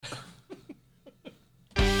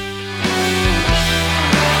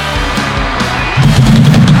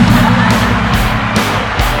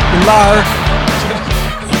liar.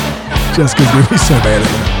 Jessica's going to be so bad at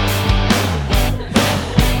that.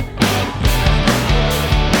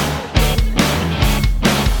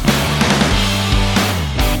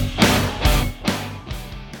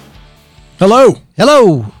 Hello.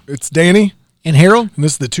 Hello. It's Danny. And Harold. And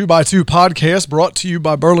this is the 2x2 podcast brought to you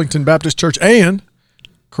by Burlington Baptist Church and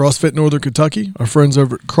CrossFit Northern Kentucky. Our friends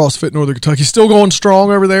over at CrossFit Northern Kentucky still going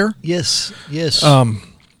strong over there. Yes, yes.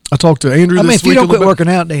 I talked to Andrew this week. If you don't quit working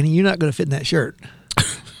out, Danny, you're not going to fit in that shirt.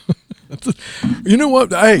 You know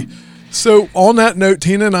what? Hey, so on that note,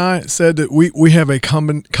 Tina and I said that we have a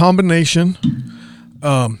combination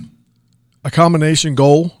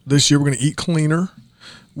goal this year. We're going to eat cleaner.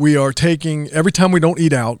 We are taking, every time we don't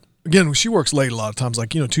eat out, again, she works late a lot of times. Like,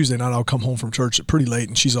 Tuesday night I'll come home from church pretty late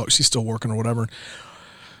and she's still working or whatever.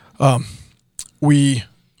 We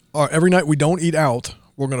are, every night we don't eat out,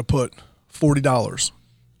 we're going to put $40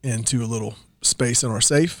 into a little space in our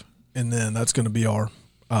safe. And then that's going to be our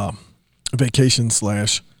vacation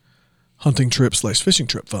 / hunting trip / fishing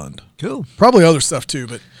trip fund. Cool. Probably other stuff too,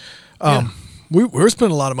 but we're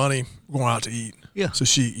spending a lot of money going out to eat. Yeah. So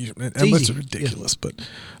it's ridiculous, but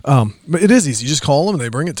it is easy. You just call them and they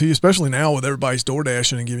bring it to you, especially now with everybody's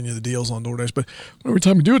DoorDashing and giving you the deals on DoorDash. But every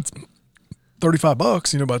time you do it, it's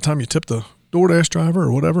 $35, by the time you tip the DoorDash driver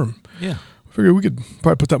or whatever. Yeah. I figured we could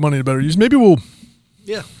probably put that money to better use. Maybe we'll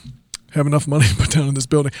have enough money to put down in this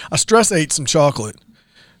building. I ate some chocolate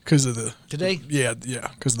because of the... Today? Yeah,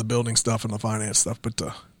 because of the building stuff and the finance stuff. But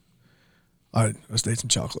I just ate some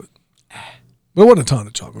chocolate. But it wasn't a ton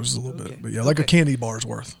of chocolate, just a little bit. But like a candy bar's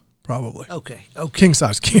worth, probably. Okay. King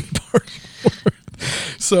size candy bar's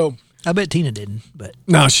worth. So I bet Tina didn't, but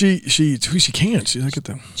no, she can't. She look at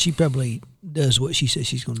them. She probably does what she says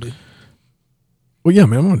she's going to do. Well, yeah,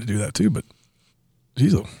 man, I'm going to do that too. But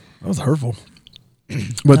that was hurtful.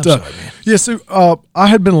 But I'm sorry, man. Yeah, so I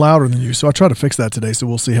had been louder than you, so I tried to fix that today. So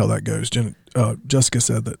we'll see how that goes. Jessica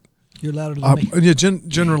said that you're louder than me. Yeah,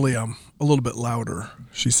 generally I'm a little bit louder,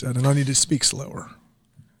 she said, and I need to speak slower.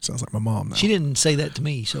 Sounds like my mom now. She didn't say that to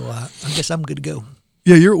me, so I guess I'm good to go.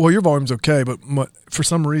 Yeah, your volume's okay, but for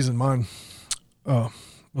some reason mine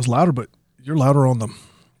was louder. But you're louder on the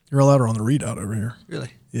readout over here.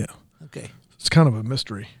 Really? Yeah. Okay. It's kind of a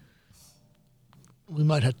mystery. We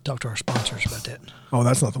might have to talk to our sponsors about that. Oh,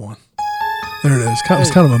 that's not the one. There it is.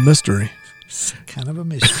 It's kind of a mystery. It's kind of a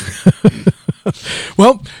mystery.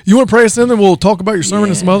 Well, you want to pray us in, then we'll talk about your sermon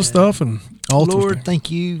and some other stuff. And Lord, thank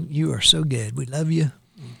you. You are so good. We love you.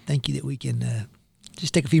 Thank you that we can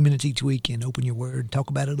just take a few minutes each week and open your word, talk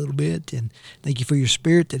about it a little bit. And thank you for your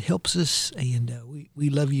spirit that helps us. And we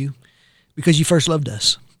love you because you first loved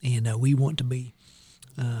us. And we want to be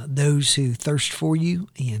those who thirst for you.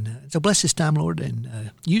 And so bless this time, Lord,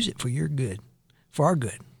 and use it for your good, for our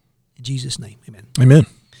good. In Jesus' name, amen. Amen.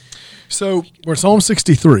 So we're Psalm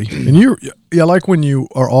 63, and I like when you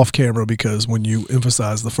are off camera because when you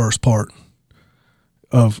emphasize the first part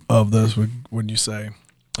of this, when you say,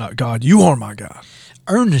 God, you are my God.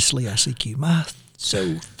 Earnestly I seek you. My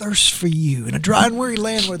soul thirsts for you in a dry and weary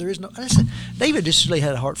land where there is no... David just really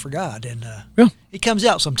had a heart for God, and it comes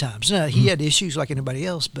out sometimes. He had issues like anybody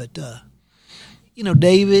else, but,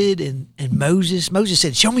 David and Moses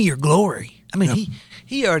said, show me your glory. I mean,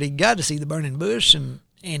 he already got to see the burning bush, and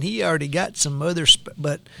he already got some others,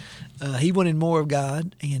 but he wanted more of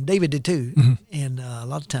God, and David did too. Mm-hmm. And a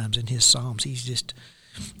lot of times in his Psalms,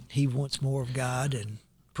 he wants more of God and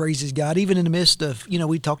praises God, even in the midst of,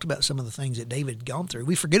 we talked about some of the things that David had gone through.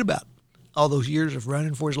 We forget about all those years of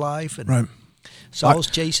running for his life, and Saul's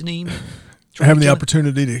chasing him. Having the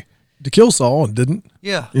opportunity to kill Saul and didn't.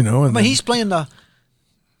 Yeah. And he's playing the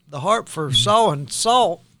harp for Saul, and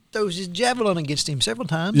Saul throws his javelin against him several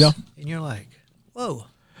times. Yeah. And you're like, whoa.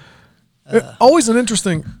 Always an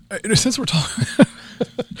interesting, since we're talking,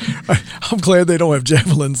 I'm glad they don't have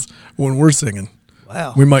javelins when we're singing.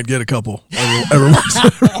 Wow. We might get a couple every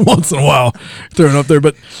once in a while thrown up there,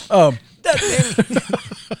 but Danny.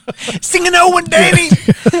 Singing Owen, Danny.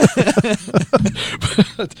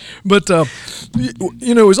 but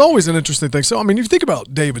it's always an interesting thing. So, I mean, you think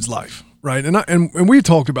about David's life, right? And we've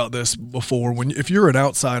talked about this before. If you're an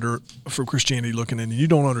outsider from Christianity looking in, and you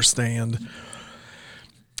don't understand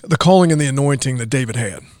the calling and the anointing that David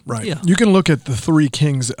had, right? Yeah. You can look at the three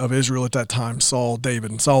kings of Israel at that time, Saul, David,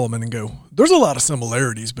 and Solomon, and go, there's a lot of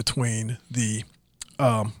similarities between the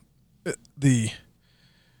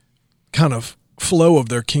kind of flow of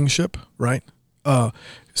their kingship, right?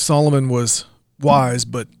 Solomon was wise,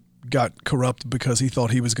 but got corrupt because he thought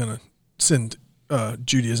he was going to send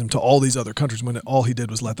Judaism to all these other countries when all he did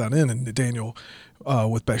was let that in. And Daniel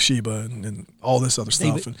with Bathsheba and all this other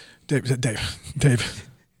stuff. David. And David.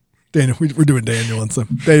 Daniel, we're doing Daniel and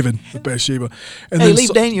some David with Bathsheba. And hey,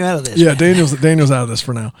 leave Daniel out of this. Yeah, Daniel's out of this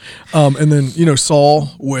for now. And then, Saul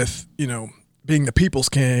with, being the people's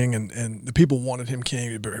king and the people wanted him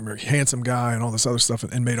king, a very handsome guy and all this other stuff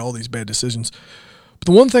and made all these bad decisions. But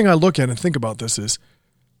the one thing I look at and think about this is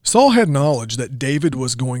Saul had knowledge that David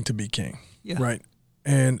was going to be king, right?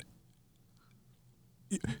 And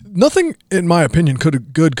nothing, in my opinion, could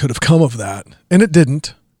have come of that. And it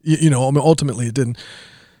didn't, ultimately it didn't.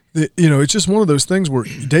 It's just one of those things where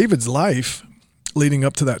David's life leading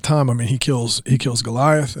up to that time, he kills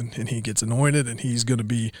Goliath and he gets anointed and he's going to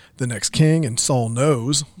be the next king, and Saul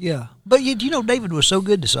knows. Yeah. But David was so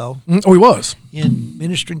good to Saul. Oh, he was. In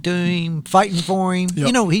ministering to him, fighting for him.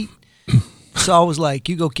 Yep. Saul was like,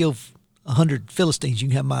 you go kill 100 Philistines, you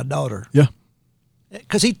can have my daughter. Yeah.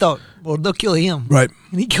 Because he thought, well, they'll kill him. Right.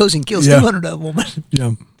 And he goes and kills 200 of them.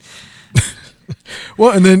 Yeah.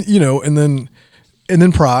 Well, and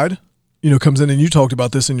then pride, comes in, and you talked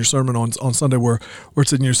about this in your sermon on Sunday where it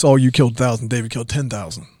said, Saul, you killed 1,000, David killed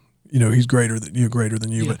 10,000. He's greater than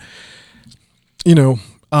you. Yeah.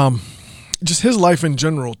 But, just his life in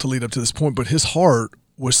general to lead up to this point, but his heart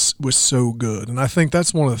was so good. And I think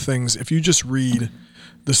that's one of the things, if you just read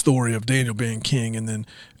the story of Daniel being king and then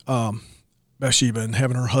Bathsheba and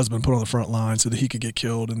having her husband put on the front line so that he could get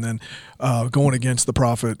killed, and then going against the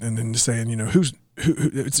prophet and then saying, who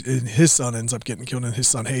his son ends up getting killed and his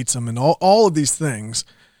son hates him, and all of these things.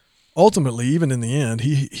 Ultimately, even in the end,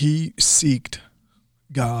 he seeked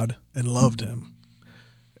God and loved him.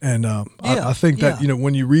 And I think that,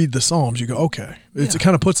 when you read the Psalms, you go, okay. It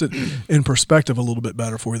kind of puts it in perspective a little bit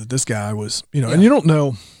better for you that this guy was, and you don't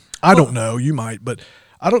know, I don't know, you might, but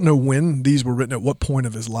I don't know when these were written, at what point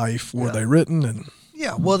of his life were they written. And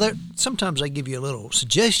well, sometimes they give you a little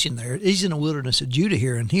suggestion there. He's in the wilderness of Judah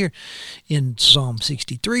here in Psalm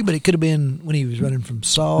 63, but it could have been when he was running from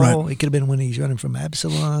Saul. Right. It could have been when he's running from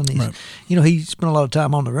Absalom. Right. He spent a lot of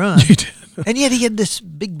time on the run. He did. And yet he had this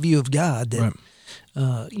big view of God that,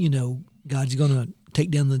 God's going to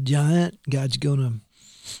take down the giant. God's going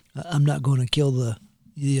to, I'm not going to kill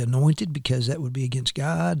the anointed because that would be against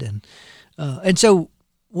God. And so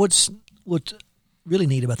what's really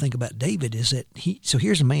neat about David is that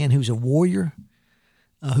here's a man who's a warrior,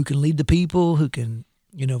 who can lead the people, who can,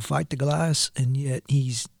 fight the Goliaths, and yet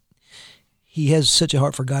he has such a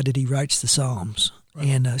heart for God that he writes the Psalms. Right.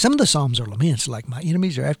 And some of the Psalms are laments, like my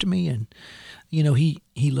enemies are after me, and he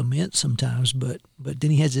laments sometimes, but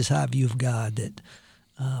then he has this high view of God that,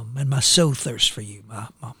 and my soul thirsts for you,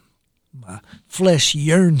 my flesh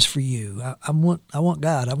yearns for you. I want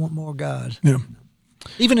God. I want more God. Yeah.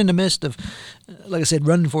 Even in the midst of, like I said,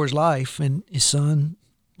 running for his life and his son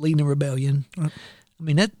leading a rebellion.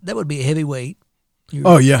 Right. That would be a heavy weight.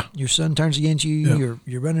 Your son turns against you. Yeah.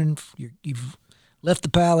 You're running. You've left the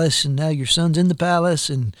palace, and now your son's in the palace,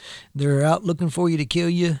 and they're out looking for you to kill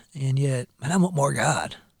you. And yet, man, I want more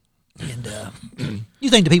God. And you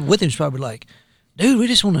think the people with him is probably like, dude, we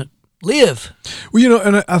just want to live. Well,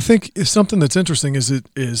 and I think it's something that's interesting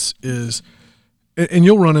is and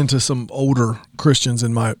you'll run into some older Christians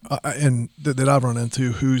that I've run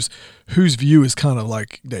into whose view is kind of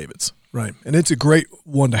like David's, right? And it's a great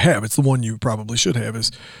one to have. It's the one you probably should have,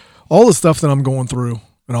 is all the stuff that I'm going through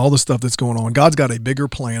and all the stuff that's going on. God's got a bigger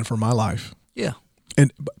plan for my life. Yeah.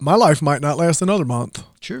 And my life might not last another month.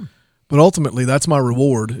 Sure. But ultimately, that's my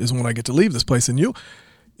reward, is when I get to leave this place. And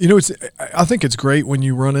I think it's great when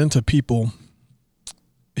you run into people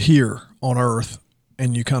here on earth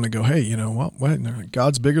and you kind of go, hey,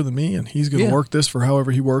 God's bigger than me, and he's going to work this for however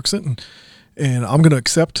he works it. And I'm going to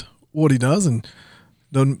accept what he does, and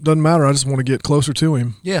doesn't matter. I just want to get closer to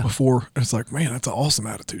him. Yeah. Before it's like, man, that's an awesome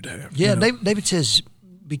attitude to have. Yeah. David says,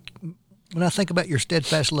 when I think about your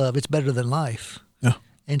steadfast love, it's better than life. Yeah.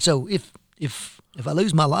 And so if I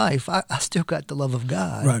lose my life, I still got the love of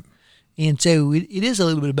God. Right. And so it is a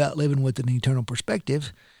little bit about living with an eternal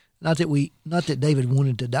perspective. Not that David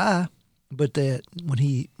wanted to die, but that when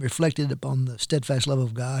he reflected upon the steadfast love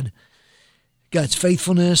of God, God's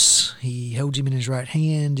faithfulness, he holds him in his right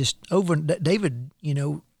hand. Just over David,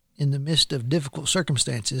 in the midst of difficult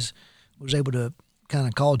circumstances, was able to kind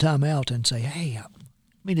of call time out and say, hey, let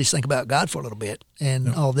me just think about God for a little bit.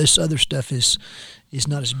 And all this other stuff is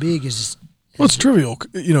not as big as. Well, it's trivial.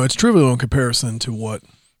 It's trivial in comparison to what.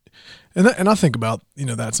 And I think about,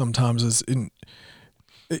 that sometimes is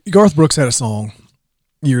Garth Brooks had a song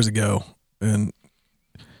years ago, and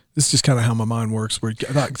this is just kind of how my mind works, where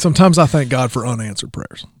sometimes I thank God for unanswered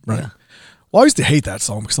prayers, right? Yeah. Well, I used to hate that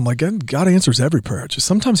song because I'm like, God answers every prayer. Just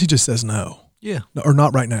sometimes he just says no. Yeah. Or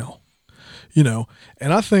not right now.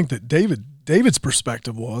 And I think that David David's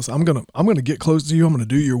perspective was, I'm gonna get close to you. I'm gonna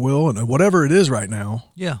do your will, and whatever it is right now,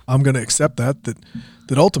 I'm gonna accept that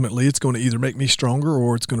ultimately it's going to either make me stronger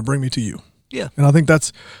or it's going to bring me to you. Yeah, and I think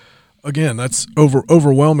that's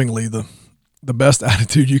overwhelmingly the best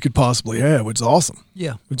attitude you could possibly have, which is awesome.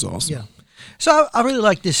 Yeah, it's awesome. Yeah, so I really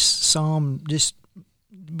like this psalm just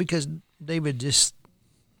because David just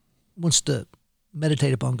wants to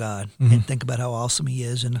meditate upon God and think about how awesome He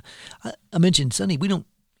is. And I mentioned Sonny,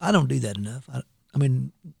 I don't do that enough. I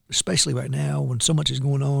mean, especially right now when so much is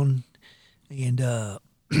going on, and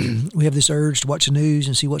we have this urge to watch the news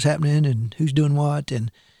and see what's happening and who's doing what,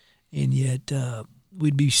 and yet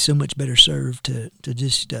we'd be so much better served to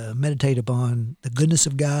just meditate upon the goodness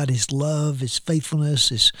of God, His love, His faithfulness,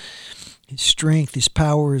 His strength, His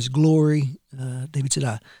power, His glory. David said,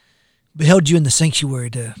 I beheld you in the sanctuary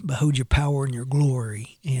to behold your power and your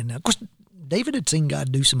glory. And of course, David had seen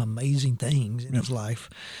God do some amazing things in his life,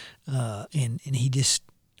 and he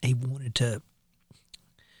wanted to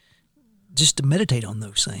just to meditate on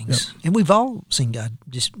those things. Yep. And we've all seen God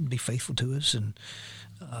just be faithful to us. And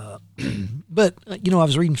but I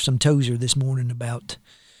was reading some Tozer this morning about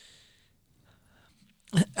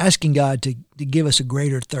asking God to give us a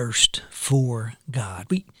greater thirst for God.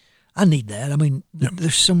 I need that. I mean,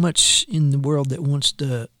 there's so much in the world that wants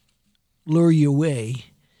to lure you away.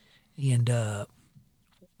 And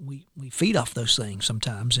we feed off those things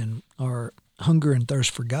sometimes, and our hunger and thirst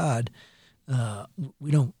for God,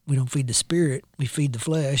 we don't feed the spirit, we feed the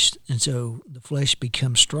flesh, and so the flesh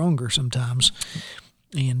becomes stronger sometimes.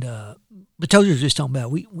 And but Tozer's just talking about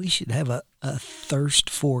we should have a thirst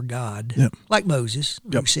for God, like Moses,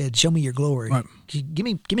 who said, "Show me your glory, right. Give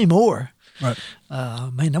me more." Right,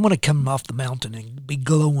 man, I want to come off the mountain and be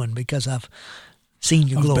glowing because I've seen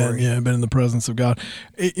your glory. Been in the presence of God.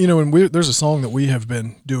 And there's a song that we have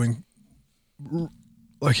been doing,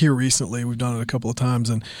 like here recently. We've done it a couple of times,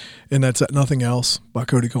 and that's "Nothing Else" by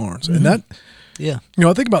Cody Carnes. Mm-hmm. And that,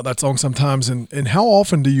 I think about that song sometimes, and how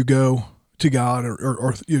often do you go to God,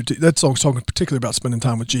 or that song's talking particularly about spending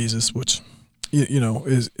time with Jesus, which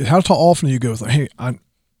is how often do you go? It's like, hey, I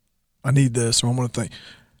need this, or I'm going to think.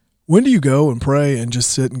 When do you go and pray and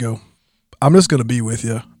just sit and go, I'm just going to be with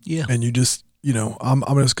you, and you just. I'm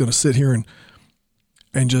just going to sit here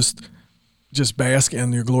and just bask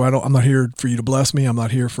in your glory. I'm not here for you to bless me. I'm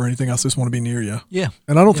not here for anything else. I just want to be near you. Yeah.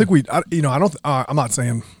 And I don't think I'm not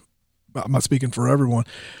saying, I'm not speaking for everyone,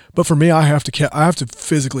 but for me, I have to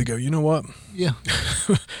physically go, you know what? Yeah.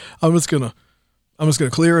 I'm just going to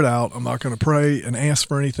clear it out. I'm not going to pray and ask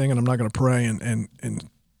for anything, and I'm not going to pray and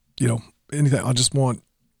anything. I just want,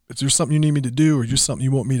 if there's something you need me to do or just something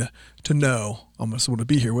you want me to know, I'm just want to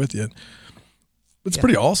be here with you. It's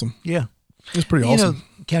pretty awesome. Yeah. It's pretty awesome.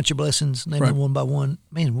 Count your blessings, name them one by one.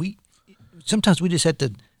 Man, sometimes we just have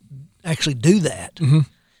to actually do that and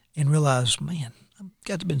realize, man,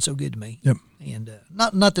 God's been so good to me. Yep. And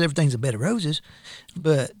not that everything's a bed of roses,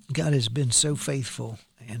 but God has been so faithful.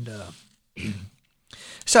 And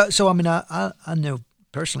so I mean, I know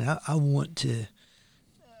personally, I want to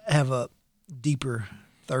have a deeper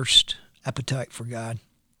thirst, appetite for God.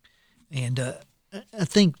 And I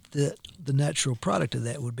think that the natural product of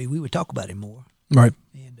that would be we would talk about Him more. Right.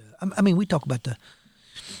 And I mean, we talk about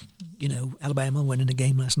Alabama winning the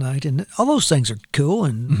game last night, and all those things are cool.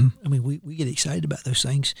 And I mean, we get excited about those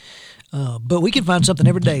things. But we can find something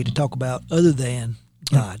every day to talk about other than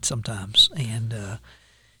God sometimes. And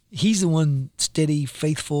He's the one steady,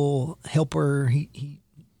 faithful helper. He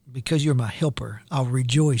because you're my helper, I'll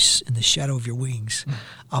rejoice in the shadow of your wings.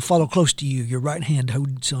 I'll follow close to you. Your right hand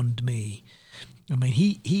holds on to me. I mean,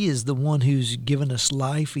 he is the one who's given us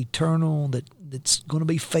life eternal, that's going to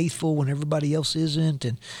be faithful when everybody else isn't.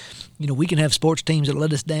 And, we can have sports teams that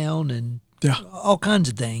let us down and all kinds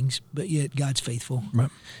of things, but yet God's faithful. Right.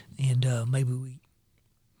 And maybe we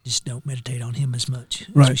just don't meditate on Him as much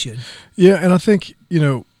as we should. Yeah, and I think,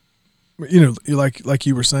 like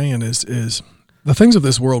you were saying, is the things of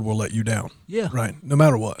this world will let you down. Yeah. Right. No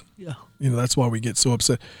matter what. Yeah. That's why we get so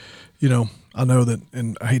upset. I know that,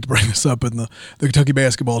 and I hate to bring this up, but the Kentucky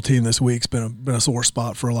basketball team this week's been a sore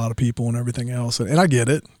spot for a lot of people and everything else. And I get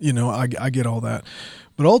it. I get all that.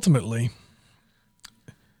 But ultimately,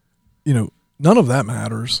 none of that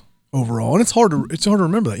matters overall. And it's hard to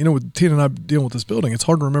remember that. With Tina and I dealing with this building, it's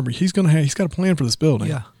hard to remember he's got a plan for this building.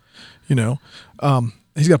 Yeah.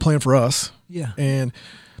 He's got a plan for us. Yeah. And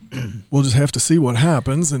we'll just have to see what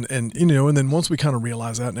happens, and then once we kind of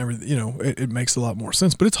realize that and everything, it makes a lot more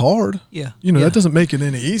sense. But it's hard. Yeah. That doesn't make it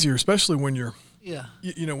any easier, especially when you're,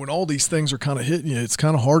 when all these things are kind of hitting you. It's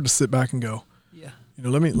kind of hard to sit back and go,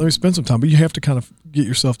 let me spend some time. But you have to kind of get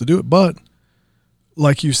yourself to do it. But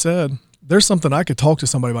like you said, there's something I could talk to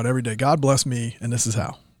somebody about every day. God bless me, and this is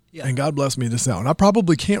how. Yeah. And God bless me, this is how. And I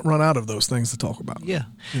probably can't run out of those things to talk about. Yeah.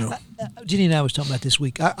 Jenny and I was talking about this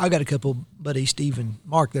week. I got a couple buddies, Steve and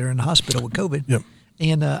Mark, that are in the hospital with COVID. Yep.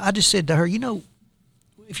 And I just said to her,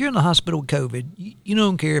 if you're in the hospital with COVID, you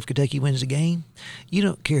don't care if Kentucky wins the game. You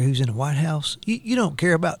don't care who's in the White House. You don't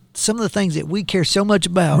care about some of the things that we care so much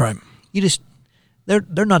about. Right. You just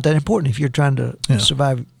they're not that important if you're trying to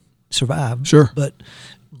survive. Sure. But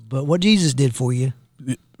what Jesus did for you,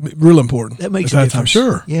 real important. That makes a difference.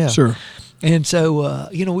 Sure. Yeah. Sure. And so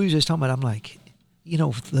we were just talking about. I'm like,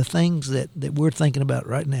 the things that we're thinking about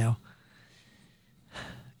right now.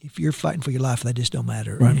 If you're fighting for your life, they just don't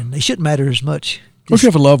matter, right. And they shouldn't matter as much. Or if you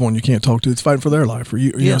have a loved one you can't talk to, it's fighting for their life, or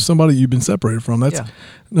you know somebody you've been separated from.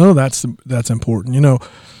 That's important.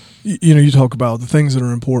 You talk about the things that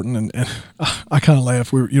are important, and I kind of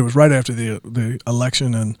laugh. It was right after the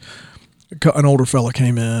election, and an older fella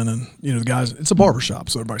came in, and the guys. It's a barbershop,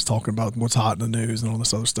 so everybody's talking about what's hot in the news and all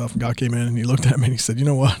this other stuff. And a guy came in and he looked at me and he said, "You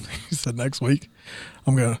know what?" He said, "Next week,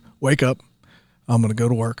 I'm gonna wake up, I'm gonna go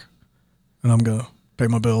to work, and I'm gonna pay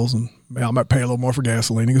my bills, and I might pay a little more for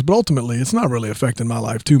gasoline." He goes, "But ultimately, it's not really affecting my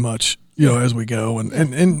life too much, as we go."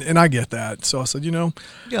 And I get that. So I said,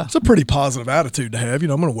 it's a pretty positive attitude to have. I'm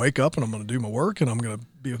going to wake up and I'm going to do my work and I'm going to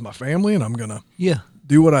be with my family and I'm going to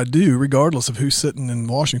do what I do, regardless of who's sitting in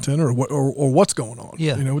Washington or what's going on.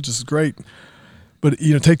 Yeah. Which is great. But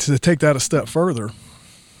take that a step further,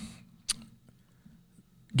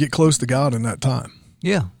 get close to God in that time.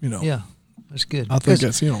 Yeah. Yeah. That's good. I think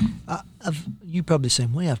that's you probably the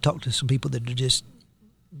same way. I've talked to some people that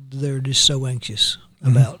they're just so anxious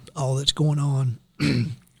about all that's going on,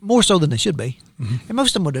 more so than they should be, and most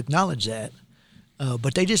of them would acknowledge that,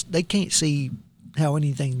 but they can't see how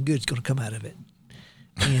anything good's going to come out of it.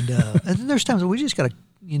 And and there's times where we just got to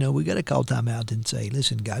we got to call time out and say,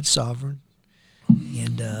 listen, God's sovereign,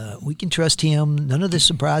 and we can trust Him. None of this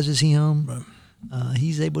surprises Him. Right.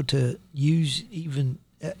 He's able to use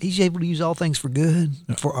He's able to use all things for good,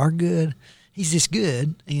 for our good. He's just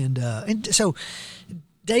good, and so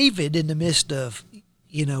David, in the midst of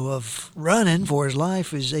of running for his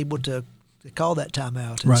life, is able to call that time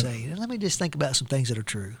out and say, "Let me just think about some things that are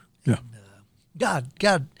true." Yeah,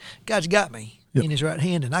 and, God's got me in His right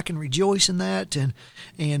hand, and I can rejoice in that. And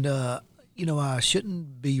I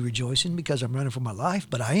shouldn't be rejoicing because I'm running for my life,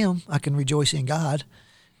 but I am. I can rejoice in God,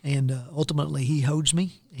 and ultimately He holds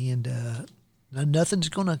me, and nothing's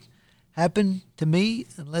going to happen to me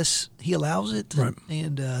unless He allows it. Right.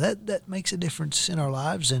 And that makes a difference in our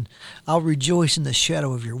lives. And I'll rejoice in the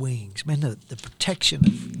shadow of your wings. Man, the protection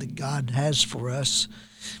that God has for us,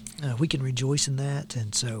 we can rejoice in that.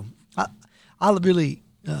 And so I really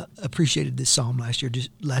appreciated this psalm last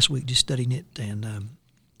week, just studying it and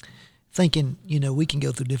thinking, we can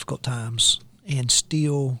go through difficult times and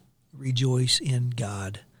still rejoice in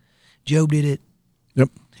God. Job did it. Yep.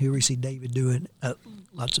 Here we see David do it.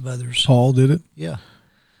 Lots of others. Paul did it. Yeah.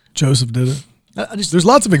 Joseph did it. There's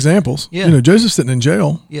lots of examples. Yeah. Joseph's sitting in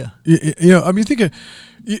jail. Yeah. Think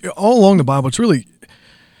all along the Bible,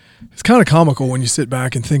 it's kind of comical when you sit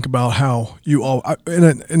back and think about how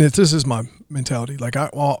this is my mentality. Like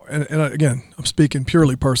again, I'm speaking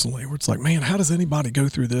purely personally, where it's like, man, how does anybody go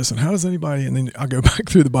through this? And how does anybody? And then I go back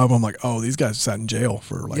through the Bible. I'm like, oh, these guys sat in jail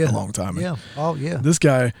for a long time. And this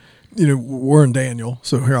guy. We're in Daniel,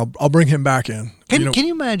 so here I'll bring him back in. Can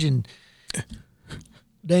you imagine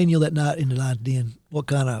Daniel that night in the lion's den? What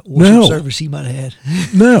kind of worship service he might have had?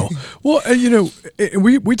 No. Well,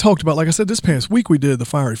 we talked about, like I said, this past week we did the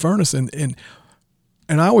fiery furnace, and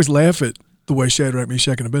I always laugh at the way Shadrach,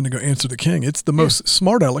 Meshach, and Abednego answer the king. It's the most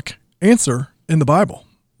smart aleck answer in the Bible.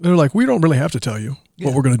 They're like, we don't really have to tell you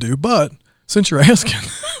what we're going to do, but since you're asking,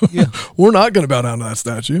 we're not going to bow down to that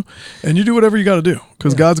statue, and you do whatever you got to do,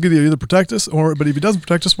 because God's going to either protect us, but if He doesn't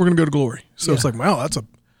protect us, we're going to go to glory. So it's like, wow, that's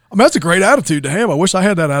a great attitude to have. I wish I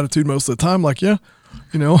had that attitude most of the time. Like, yeah.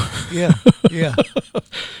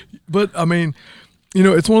 But I mean,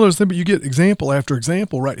 it's one of those things. But you get example after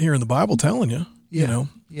example right here in the Bible telling you,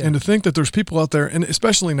 and to think that there's people out there, and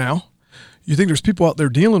especially now, you think there's people out there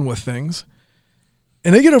dealing with things,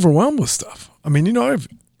 and they get overwhelmed with stuff. I mean,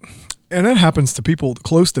 and that happens to people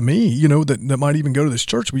close to me, that might even go to this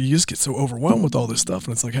church where you just get so overwhelmed with all this stuff.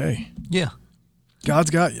 And it's like, hey, God's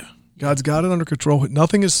got you. God's got it under control.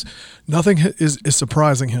 Nothing is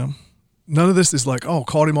surprising Him. None of this is like, oh,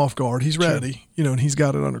 caught him off guard. He's ready, and He's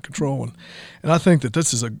got it under control. And I think that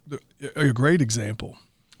this is a great example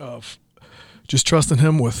of just trusting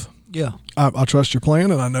Him with, I trust your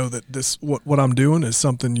plan. And I know that what I'm doing is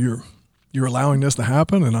something you're allowing this to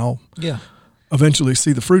happen. And eventually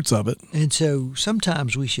see the fruits of it. And so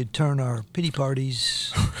sometimes we should turn our pity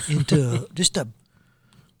parties into just a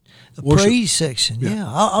praise section. Yeah.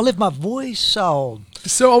 I'll lift my voice. So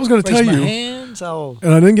I was going to tell my you, hands,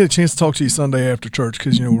 and I didn't get a chance to talk to you Sunday after church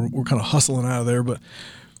because, you know, we're kind of hustling out of there. But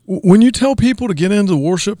when you tell people to get into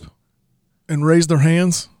worship and raise their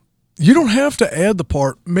hands, you don't have to add the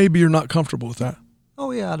part, maybe you're not comfortable with that.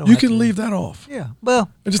 Oh, yeah, I don't. You can leave that off. Yeah, well,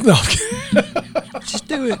 just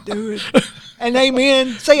do it, and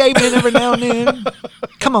amen. Say amen every now and then.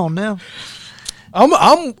 Come on now.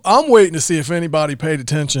 I'm waiting to see if anybody paid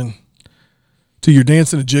attention to your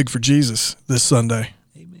dancing a jig for Jesus this Sunday.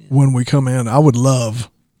 Amen. When we come in. I would love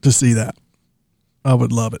to see that. I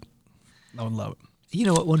would love it. I would love it. You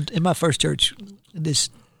know what? In my first church, this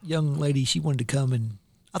young lady, she wanted to come, and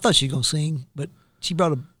I thought she was going to sing, but she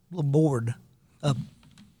brought a little board, a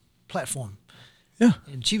platform. Yeah.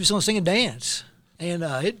 And she was going to sing and dance. And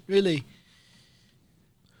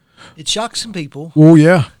it shocked some people. Oh,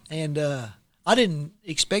 yeah. And I didn't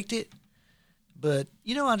expect it, but,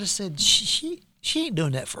 you know, I just said, she ain't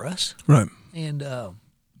doing that for us. Right. And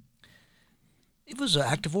it was an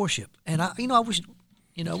act of worship. And, I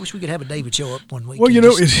wish we could have a David show up one week. Well, you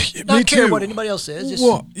know, not care what anybody else says. Just,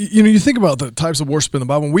 well, you know, you think about the types of worship in the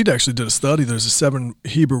Bible. And we actually did a study. There's a 7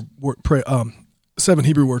 Hebrew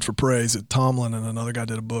words for praise that Tomlin and another guy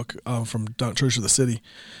did a book from Church of the City.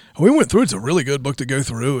 And we went through it. It's a really good book to go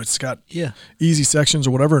through. It's got easy sections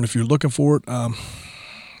or whatever. And if you're looking for it,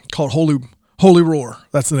 called Holy Roar.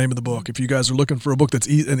 That's the name of the book. If you guys are looking for a book that's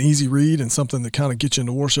an easy read and something that kind of gets you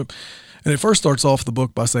into worship. And it first starts off the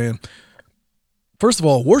book by saying, first of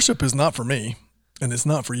all, worship is not for me, and it's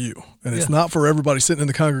not for you, and it's not for everybody sitting in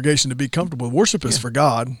the congregation to be comfortable. Worship is for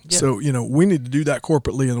God, so, you know, we need to do that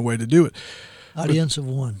corporately in the way to do it. Audience of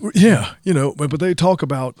one. Yeah, you know, but they talk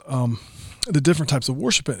about the different types of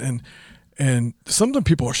worship, and sometimes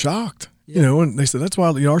people are shocked, you know, and they said that's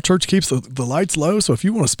why, you know, our church keeps the lights low, so if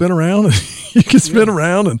you want to spin around, you can spin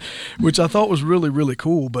around, and which I thought was really, really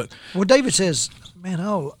cool. But well, David says, man,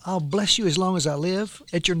 I'll bless you as long as I live.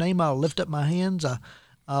 At your name, I'll lift up my hands.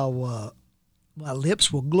 My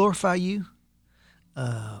lips will glorify you.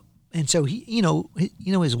 And so he,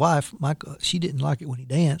 his wife, Michael, she didn't like it when he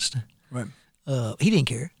danced. Right. He didn't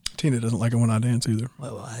care. Tina doesn't like it when I dance either.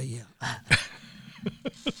 Well, yeah.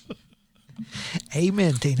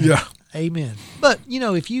 Amen, Tina. Yeah. Amen. But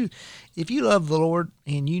if you love the Lord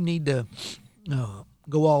and you need to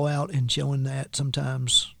go all out in showing that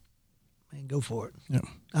sometimes. Man, go for it. Yeah.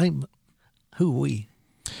 Who are we?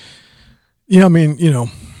 Yeah, I mean,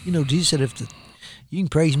 Jesus said, you can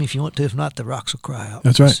praise me if you want to. If not, the rocks will cry out.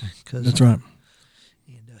 That's right. That's right.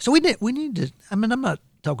 And, so we need to. I mean, I'm not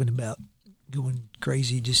talking about going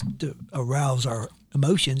crazy just to arouse our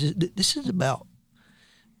emotions. This is about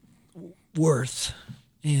worth,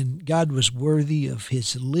 and God was worthy of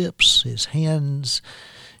His lips, His hands,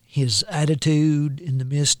 his attitude in the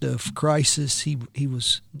midst of crisis.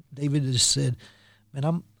 David has said,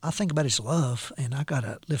 man, I think about his love, and I got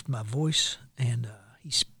to lift my voice, and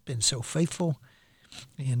he's been so faithful.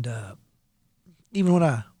 And even when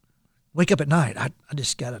I wake up at night, I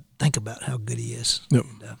just got to think about how good he is. Yep.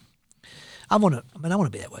 And, I want to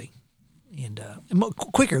be that way. And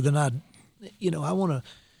quicker than I want to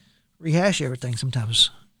rehash everything sometimes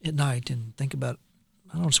at night and think about.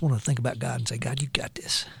 I don't just want to think about God and say, God, you got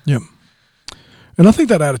this. Yeah. And I think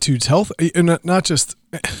that attitude's healthy, and not just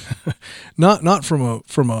not from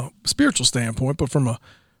a spiritual standpoint, but from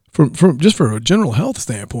just for a general health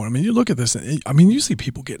standpoint. I mean, you look at this, and you see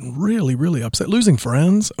people getting really, really upset, losing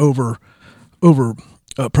friends over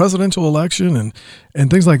a presidential election and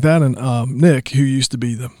things like that. And Nick, who used to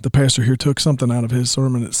be the pastor here, took something out of his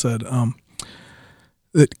sermon that said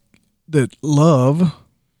that love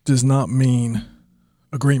does not mean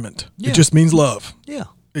agreement. Yeah. It just means love. Yeah.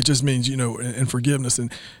 It just means, and forgiveness.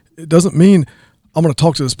 And it doesn't mean I'm going to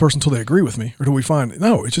talk to this person until they agree with me or do we find it.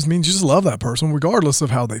 No, it just means you just love that person regardless of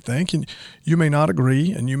how they think. And you may not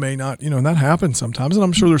agree and you may not, and that happens sometimes. And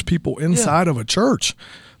I'm sure there's people inside of a church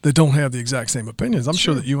that don't have the exact same opinions. I'm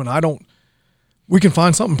sure that you and I we can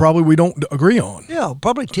find something probably we don't agree on. Yeah,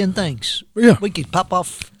 probably 10 things. Yeah. We could pop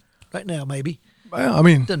off right now maybe. Yeah, I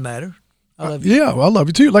mean. Doesn't matter. I love you. Yeah, well, I love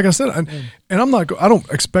you too. Like I said, and I don't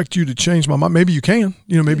expect you to change my mind. Maybe you can.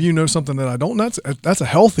 Maybe you know something that I don't. And that's a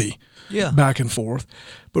healthy back and forth.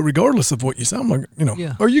 But regardless of what you sound like,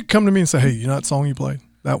 or you come to me and say, hey, that song you played,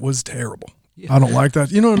 that was terrible. Yeah. I don't like that.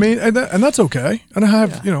 You know what I mean? And that's okay. And I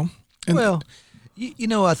have, well,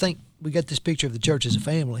 I think we got this picture of the church as a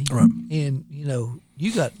family. Right. And,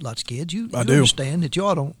 you got lots of kids. I do understand that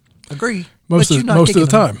y'all don't agree. Most of the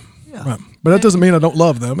time. Yeah. Right. But that doesn't mean I don't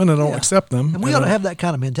love them and I don't accept them. And we ought to have that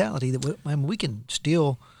kind of mentality that we can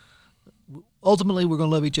still, ultimately, we're going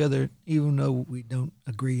to love each other even though we don't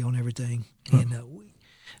agree on everything. Right.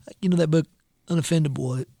 And, that book,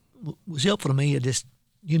 Unoffendable, it was helpful to me. It just,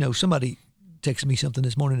 somebody texted me something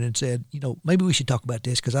this morning and said, maybe we should talk about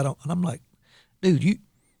this because I don't. And I'm like, dude,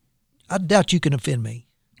 I doubt you can offend me.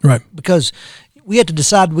 Right. Because we have to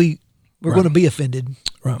decide we're going to be offended.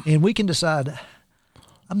 Right. And we can decide,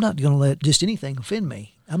 I'm not going to let just anything offend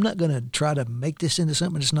me. I'm not going to try to make this into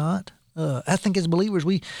something it's not. I think as believers,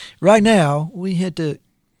 right now, we had to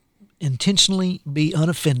intentionally be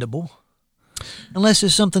unoffendable. Unless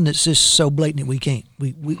it's something that's just so blatant that we can't.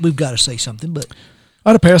 We've got to say something. But I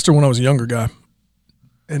had a pastor when I was a younger guy.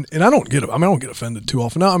 And I don't get offended too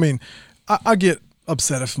often. Now, I mean, I get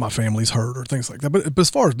upset if my family's hurt or things like that. But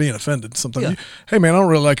as far as being offended, sometimes, hey man, I don't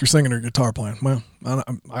really like your singing or guitar playing. Well,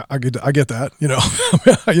 I get that.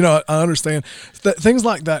 I understand things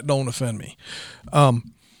like that don't offend me.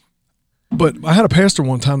 But I had a pastor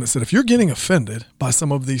one time that said, if you're getting offended by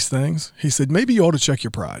some of these things, he said, maybe you ought to check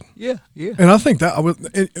your pride. Yeah. And I think that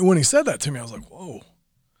when he said that to me, I was like, whoa,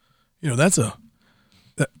 that's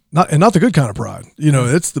not the good kind of pride.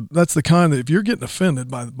 That's the kind that if you're getting offended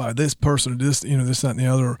by this person or this, this, that, and the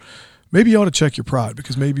other, maybe you ought to check your pride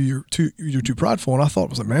because maybe you're too prideful. And I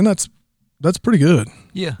thought, man, that's pretty good.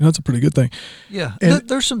 Yeah. That's a pretty good thing. Yeah. And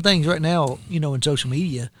there's some things right now, in social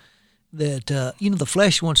media that, the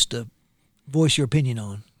flesh wants to voice your opinion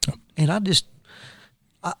on. And I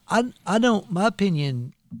don't, my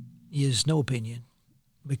opinion is no opinion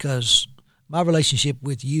because my relationship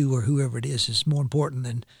with you or whoever it is more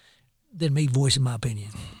important than me voicing my opinion.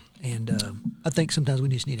 And I think sometimes we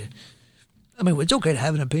just need to, it's okay to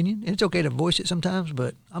have an opinion and it's okay to voice it sometimes,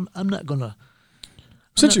 but I'm not going to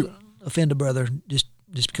offend a brother just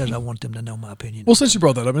because I want them to know my opinion. Well, since you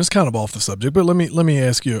brought that up, and it's kind of off the subject, but let me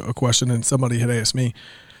ask you a question. And somebody had asked me,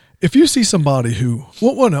 if you see somebody who,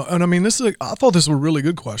 and I mean, I thought this was a really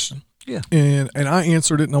good question. Yeah. And I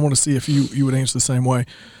answered it, and I want to see if you would answer the same way.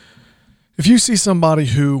 If you see somebody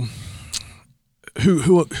who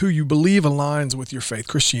you believe aligns with your faith,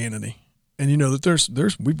 Christianity, and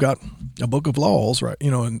that we've got a book of laws, right?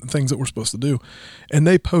 And things that we're supposed to do, and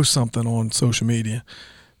they post something on social media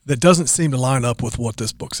that doesn't seem to line up with what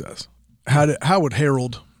this book says. How would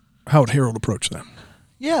Harold approach that?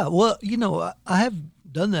 Yeah. Well, I have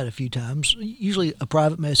done that a few times. Usually a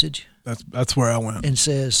private message. That's where I went. And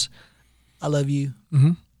says, "I love you,"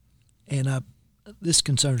 and this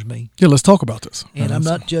concerns me. Yeah, let's talk about this. And I'm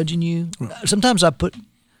not judging you. Right. Sometimes I put,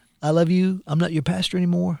 "I love you. I'm not your pastor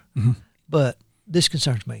anymore, but this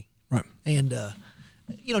concerns me." Right. And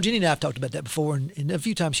Jenny and I have talked about that before, and a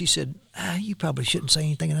few times she said, "You probably shouldn't say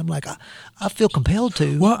anything," and I'm like, "I feel compelled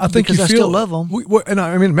to." Well, I think because I still love them.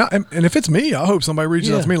 And if it's me, I hope somebody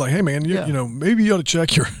reaches out to me like, "Hey, man, maybe you ought to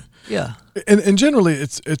check your." Yeah. And generally,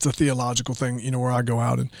 it's a theological thing, where I go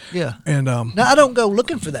out and now I don't go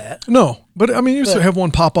looking for that. No, but you have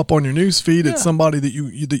one pop up on your news feed. It's somebody that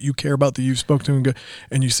you care about that you spoke to,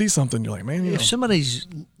 and you see something, you're like, man, if somebody's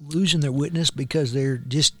losing their witness because they're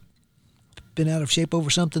just been out of shape over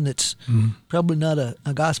something that's probably not a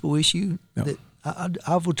gospel issue, that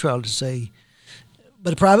I would try to say,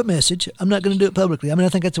 but a private message. I'm not going to do it publicly. I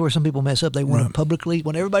think that's where some people mess up. They want to publicly,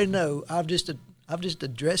 want everybody to know, I've just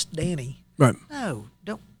addressed Danny. Right. No,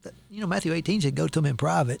 don't. Matthew 18 said, go to him in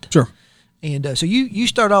private. Sure. And so you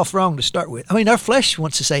start off wrong to start with. Our flesh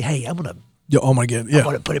wants to say, hey, I'm going to. Oh my God! Yeah, I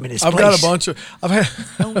want to put him in his place. I've got a bunch of. I've had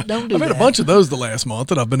a bunch of those the last month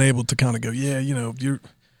that I've been able to kind of go. Yeah, you're.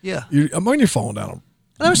 Yeah. You're falling down.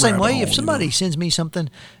 I'm the same way. If somebody sends me something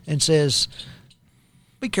and says,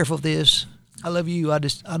 "Be careful of this. I love you.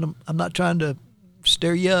 I'm not trying to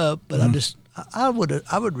stir you up, but I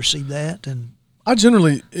would receive that." And I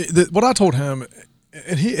generally, what I told him,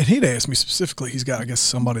 and he'd asked me specifically. He's got, I guess,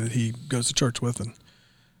 somebody that he goes to church with, and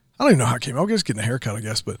I don't even know how it came. I was just getting a haircut, I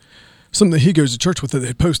guess, but something that he goes to church with that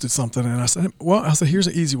had posted something, and I said, here's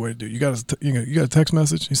an easy way to do it. You got a text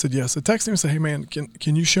message? He said, yes. I texted him and said, hey man,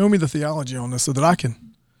 can you show me the theology on this so that I can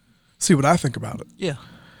see what I think about it? Yeah.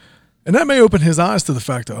 And that may open his eyes to the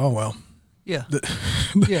fact that,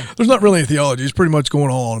 there's not really any theology. It's pretty much going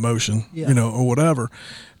all on emotion, or whatever.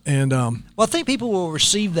 And I think people will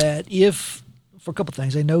receive that if, for a couple of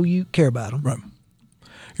things, they know you care about them. Right.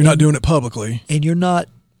 You're not doing it publicly, and you're not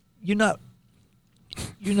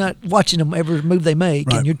watching them every move they make,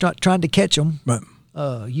 right. And you're not trying to catch them. Right.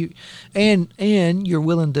 And you're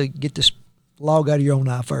willing to get this log out of your own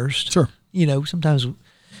eye first. Sure. Sometimes,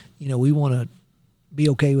 we want to be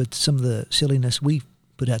okay with some of the silliness we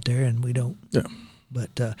put out there, and we don't. Yeah.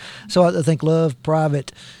 But so I think love,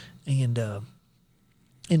 private, And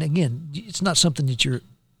again, it's not something that you're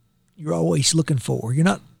always looking for. You're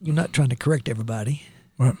not trying to correct everybody.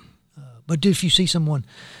 Right. But if you see someone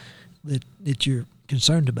that you're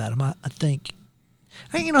concerned about them, I think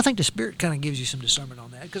the Spirit kind of gives you some discernment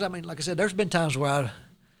on that. Because, I mean, like I said, there's been times where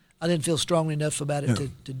I didn't feel strongly enough about it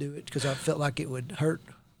to do it because I felt like it would hurt.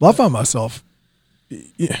 Well, I find myself,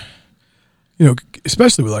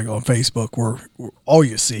 especially with like on Facebook where all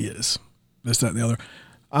you see is this, that, and the other.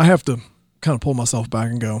 I have to kind of pull myself back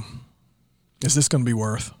and go, is this going to be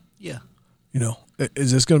worth? Yeah.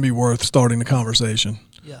 Is this going to be worth starting the conversation?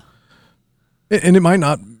 Yeah. And it might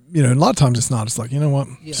not, and a lot of times it's not. It's like, you know what,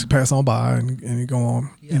 just pass on by and you go on,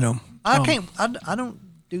 I don't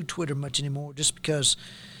do Twitter much anymore just because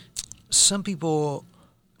some people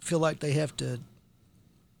feel like they have to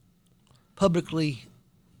publicly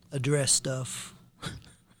address stuff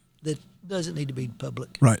that doesn't need to be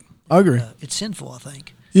public. Right. I agree. It's sinful, I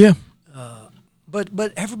think. Yeah.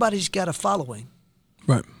 But everybody's got a following.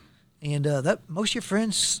 Right. And that most of your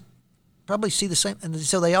friends probably see the same, and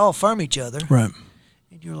so they all affirm each other. Right.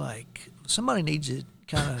 And you're like, somebody needs to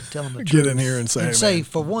kind of tell them the Get truth. in here and say, say,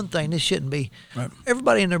 for one thing, this shouldn't be. Right.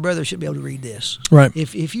 Everybody and their brother should be able to read this. Right.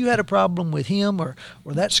 If you had a problem with him or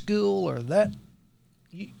that school or that,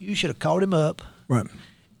 you should have called him up. Right.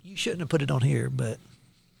 You shouldn't have put it on here, but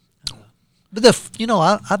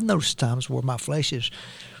I've noticed times where my flesh has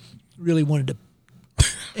really wanted to,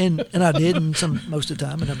 and I did, and most of the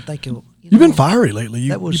time, and I'm thinking, you've been fiery lately.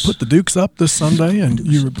 You put the Dukes up this Sunday, and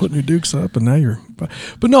you were putting your Dukes up, and now you're. But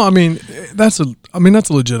no, I mean that's a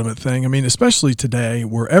legitimate thing. I mean, especially today,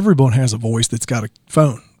 where everyone has a voice that's got a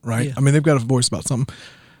phone, right? Yeah. I mean, they've got a voice about something.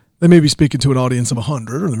 They may be speaking to an audience of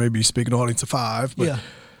 100, or they may be speaking to an audience of 5. But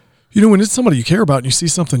when it's somebody you care about, and you see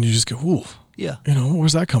something, you just go, "Ooh, yeah."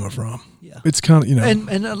 Where's that coming from? Yeah, it's kind of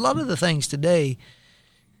and a lot of the things today,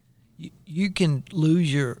 you can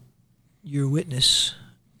lose your witness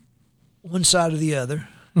one side or the other,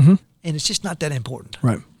 and it's just not that important,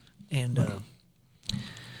 right? And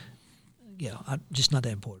just not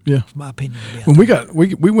that important. Yeah, in my opinion. When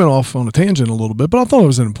we went off on a tangent a little bit, but I thought it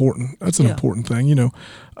was important thing.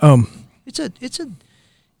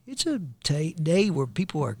 It's a day where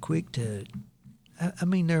people are quick to. I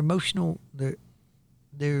mean, they're emotional.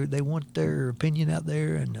 They want their opinion out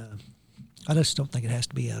there, and I just don't think it has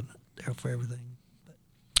to be out there for everything.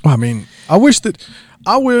 I mean, I wish that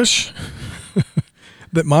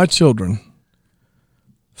my children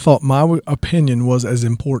thought my opinion was as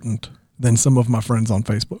important than some of my friends on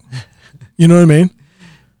Facebook. You know what I mean?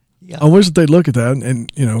 Yeah. I wish that they'd look at that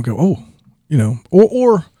and go,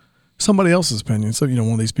 or somebody else's opinion. So,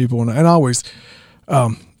 one of these people, and I always,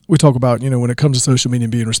 we talk about, when it comes to social media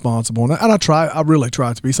and being responsible, and I really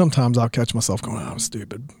try to be. Sometimes I'll catch myself going, I was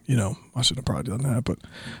stupid. I should have probably done that, but,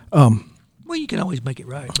 well, you can always make it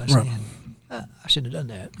right by saying, I shouldn't have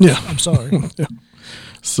done that. Yeah. I'm sorry. Yeah.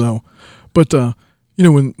 So, but,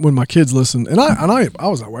 when my kids listen, and I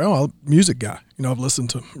was that way, I'm a music guy. I've listened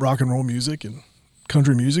to rock and roll music and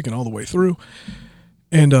country music and all the way through.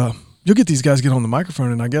 And you'll get these guys get on the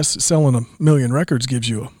microphone, and I guess selling 1 million records gives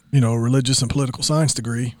you a religious and political science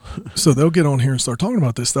degree. So they'll get on here and start talking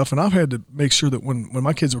about this stuff. And I've had to make sure that when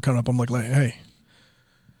my kids were coming up, I'm like, hey,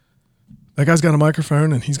 that guy's got a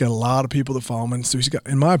microphone, and he's got a lot of people that follow him. And so he's got,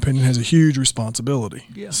 in my opinion, has a huge responsibility.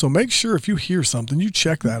 Yeah. So make sure if you hear something, you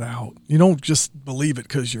check that out. You don't just believe it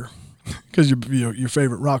because your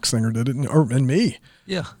favorite rock singer did it, and me.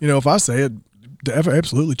 Yeah. If I say it,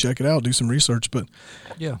 absolutely check it out, do some research. But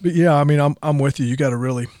yeah, I mean, I'm with you. You got to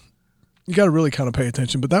really kind of pay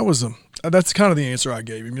attention. But that's kind of the answer I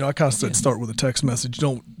gave him. I kind of said start with a text message.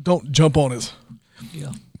 Don't jump on his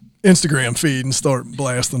Instagram feed and start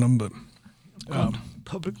blasting them. But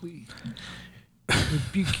publicly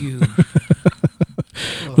rebuke you.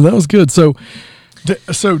 Well, that was good. So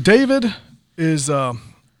David is on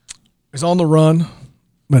the run,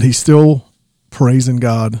 but he's still praising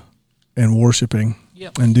God and worshiping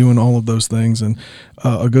and doing all of those things, and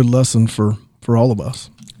a good lesson for all of us.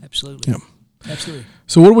 Absolutely. Yeah. Absolutely.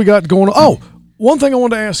 So what do we got going on? Oh, one thing I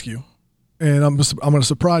wanted to ask you, and I'm going to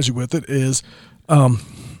surprise you with it, is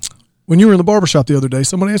when you were in the barbershop the other day,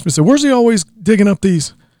 somebody asked me, said, where's he always digging up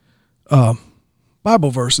these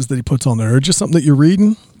Bible verses that he puts on there? Or just something that you're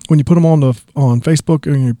reading when you put them on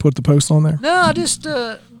Facebook and you put the post on there? No, I just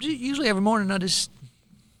usually every morning I just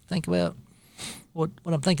think about what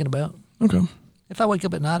I'm thinking about. Okay. If I wake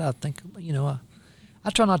up at night, I think, I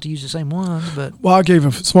try not to use the same ones, but Well, I gave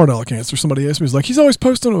a smart aleck answer. Somebody asked me, he's like, he's always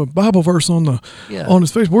posting a Bible verse on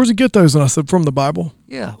his face. Where's he get those? And I said, from the Bible.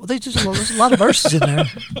 Yeah, well, there's a lot of verses in there.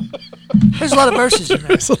 There's a lot of verses in there.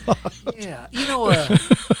 There's a lot. Yeah,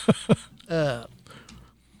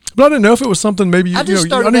 but I didn't know if it was something maybe I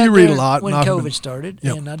know you read a lot. When and COVID started,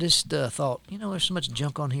 Yep. and I just thought, there's so much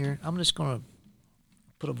junk on here. I'm just going to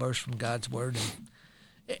put a verse from God's Word.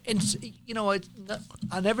 And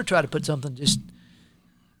I never try to put something just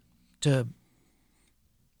to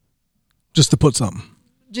put something.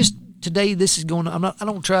 Just today, this is going on. I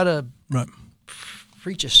don't try to Right.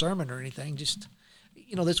 preach a sermon or anything. Just,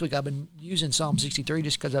 this week I've been using Psalm 63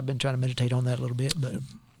 just because I've been trying to meditate on that a little bit, but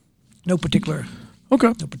no particular.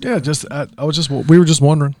 Okay. Yeah, we were just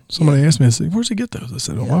wondering. Somebody asked me, I said, where's he get those? I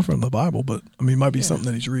said, well, from the Bible, but I mean, it might be something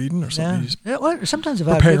that he's reading or something. Well, sometimes if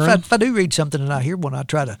I do read something and I hear one, I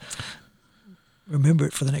try to remember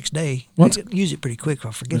it for the next day. I use it pretty quick or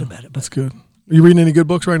I'll forget about it. But that's good. Are you reading any good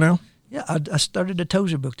books right now? Yeah, I started a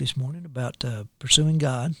Tozer book this morning about pursuing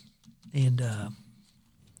God, and I'm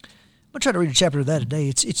gonna try to read a chapter of that a day.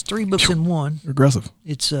 It's 3 books in one. Aggressive.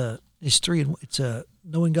 It's three. It's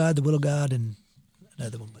knowing God, the will of God, and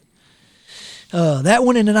another one. But that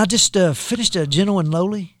one, and then I just finished a Gentle and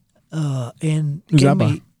Lowly, and Who's gave that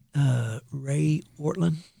me Ray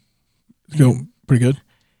Ortlund. Pretty good.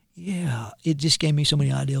 Yeah, it just gave me so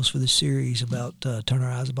many ideals for this series about turn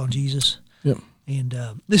our eyes upon Jesus. Yep. And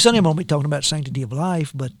this Sunday I'm going to be talking about sanctity of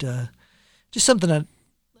life, but just something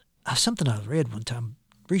I read one time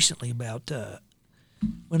recently about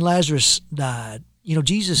when Lazarus died.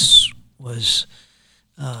 Jesus was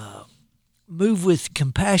moved with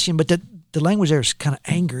compassion, but the language there is kind of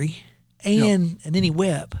angry, and then he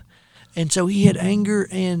wept, and so he had anger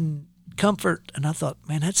and comfort. And I thought,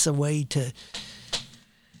 man, that's the way to.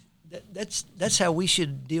 That's how we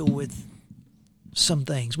should deal with some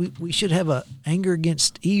things. We should have a anger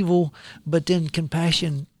against evil, but then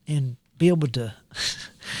compassion and be able to.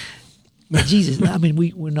 Jesus, I mean,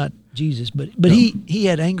 we're not Jesus, but no. he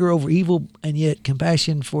had anger over evil and yet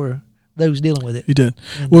compassion for those dealing with it. He did.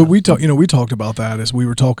 And, well, we talked about that as we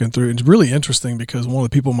were talking through. It's really interesting because one of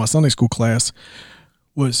the people in my Sunday school class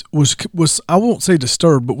was I won't say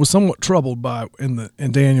disturbed, but was somewhat troubled by in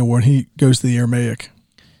Daniel when he goes to the Aramaic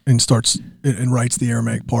and starts and writes the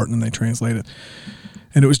Aramaic part, and then they translate it.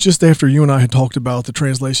 And it was just after you and I had talked about the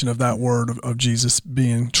translation of that word of Jesus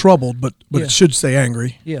being troubled, but it should say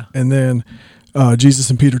angry. Yeah. And then Jesus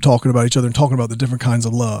and Peter talking about each other and talking about the different kinds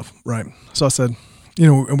of love, right? So I said,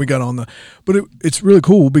 and we got on but it's really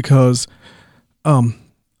cool because I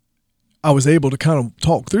was able to kind of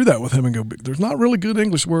talk through that with him and go, there's not really good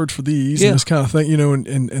English words for these and this kind of thing,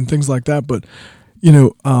 and things like that. But,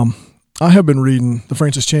 I have been reading the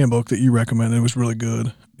Francis Chan book that you recommended. It was really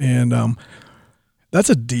good. And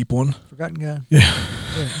that's a deep one. Forgotten God. Yeah.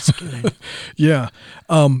 That's good. Yeah.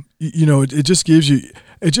 It just gives you,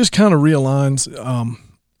 it just kind of realigns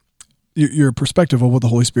your perspective of what the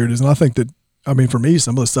Holy Spirit is. And I think that, for me,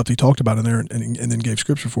 some of the stuff he talked about in there and then gave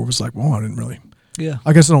scripture for was like, well, I didn't really. Yeah.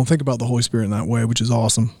 I guess I don't think about the Holy Spirit in that way, which is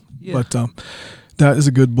awesome. Yeah. But that is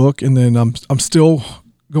a good book. And then I'm still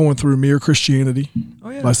going through Mere Christianity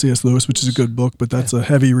by C.S. Lewis, which is a good book, but that's a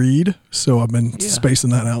heavy read, so I've been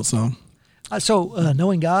spacing that out some. So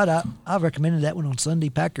Knowing God, I recommended that one on Sunday,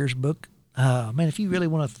 Packer's book. Man, if you really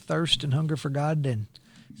want to thirst and hunger for God, then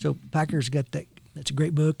so Packer's got that. That's a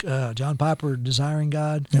great book. John Piper, Desiring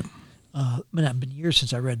God. Yep. It's been years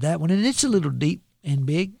since I read that one, and it's a little deep and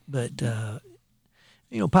big, but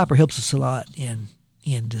Piper helps us a lot in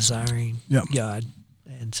desiring God,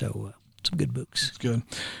 and so. Some good books. Good.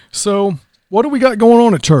 So, what do we got going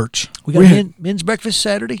on at church? We got men's breakfast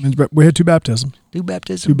Saturday. We had 2 baptisms. 2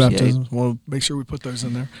 baptisms. 2 baptisms. Yeah. We'll make sure we put those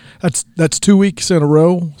in there. That's 2 weeks in a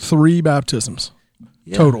row, 3 baptisms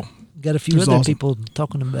total. Got a few other people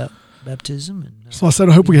talking about baptism. And, so I said,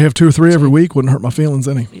 I hope we have 2 or 3 every week. Wouldn't hurt my feelings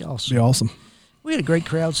any. Be awesome. Be awesome. We had a great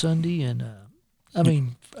crowd Sunday, and a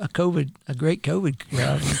great COVID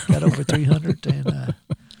crowd. We got over 300, and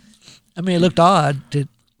it looked odd to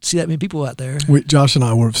see that many people out there. Josh and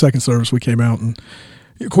I were second service. We came out, and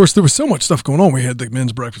of course there was so much stuff going on. We had the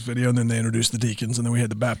men's breakfast video, and then they introduced the deacons, and then we had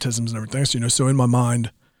the baptisms and everything. So, so in my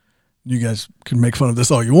mind, you guys can make fun of this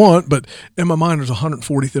all you want, but in my mind, there's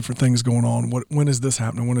 140 different things going on. When is this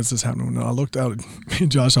happening? When is this happening? And I looked out at me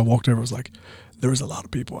and Josh. I walked over. I was like, there was a lot of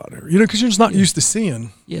people out there, because you're just not used to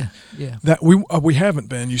seeing. Yeah. That we haven't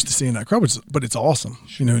been used to seeing that crowd, but it's awesome.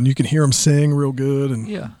 And you can hear them sing real good, and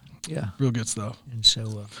real good stuff. And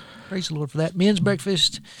so, praise the Lord for that. Men's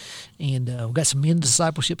breakfast, and we've got some men's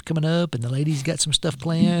discipleship coming up, and the ladies got some stuff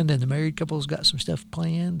planned, and the married couples got some stuff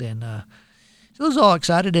planned, and So I was all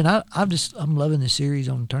excited, and I'm loving this series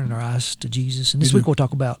on turning our eyes to Jesus. And this week we'll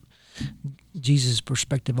talk about Jesus'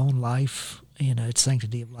 perspective on life, and it's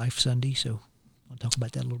Sanctity of Life Sunday. So I'll talk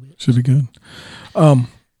about that a little bit. Should be good.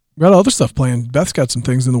 We got other stuff planned. Beth's got some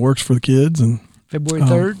things in the works for the kids, and February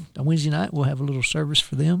 3rd on Wednesday night we'll have a little service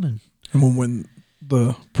for them, and when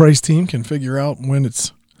the praise team can figure out when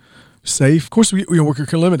it's safe. Of course, we're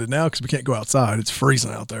limited now because we can't go outside. It's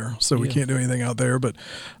freezing out there, so we can't do anything out there. But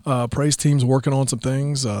praise team's working on some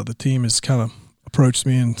things. The team has kind of approached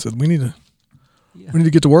me and said we need to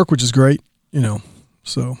get to work, which is great.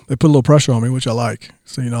 So they put a little pressure on me, which I like.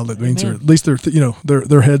 So that means at least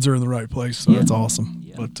their heads are in the right place. So that's awesome.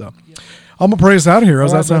 Yeah. But I'm gonna pray us out of here.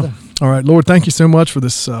 How's that sound? All right, Lord, thank you so much for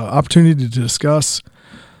this opportunity to discuss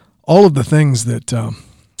all of the things that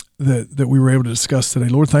that we were able to discuss today.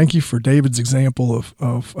 Lord, thank you for David's example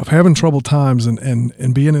of having troubled times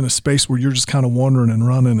and being in a space where you're just kind of wandering and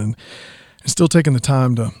running and still taking the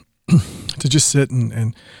time to just sit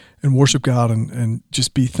and worship God and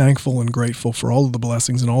just be thankful and grateful for all of the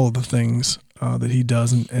blessings and all of the things that he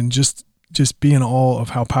does and just be in awe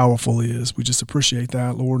of how powerful he is. We just appreciate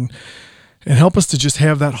that, Lord, and help us to just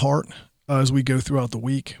have that heart as we go throughout the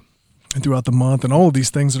week and throughout the month and all of these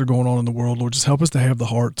things that are going on in the world. Lord, just help us to have the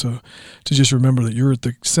heart to just remember that you're at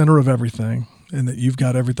the center of everything and that you've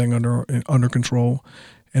got everything under control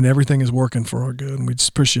and everything is working for our good. And we just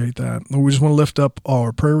appreciate that. Lord, we just want to lift up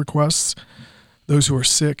our prayer requests, those who are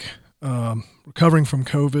sick, recovering from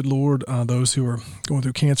COVID, Lord, those who are going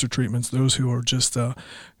through cancer treatments, those who are just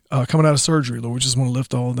coming out of surgery, Lord. We just want to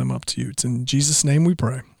lift all of them up to you. It's in Jesus' name we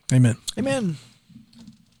pray. Amen. Amen.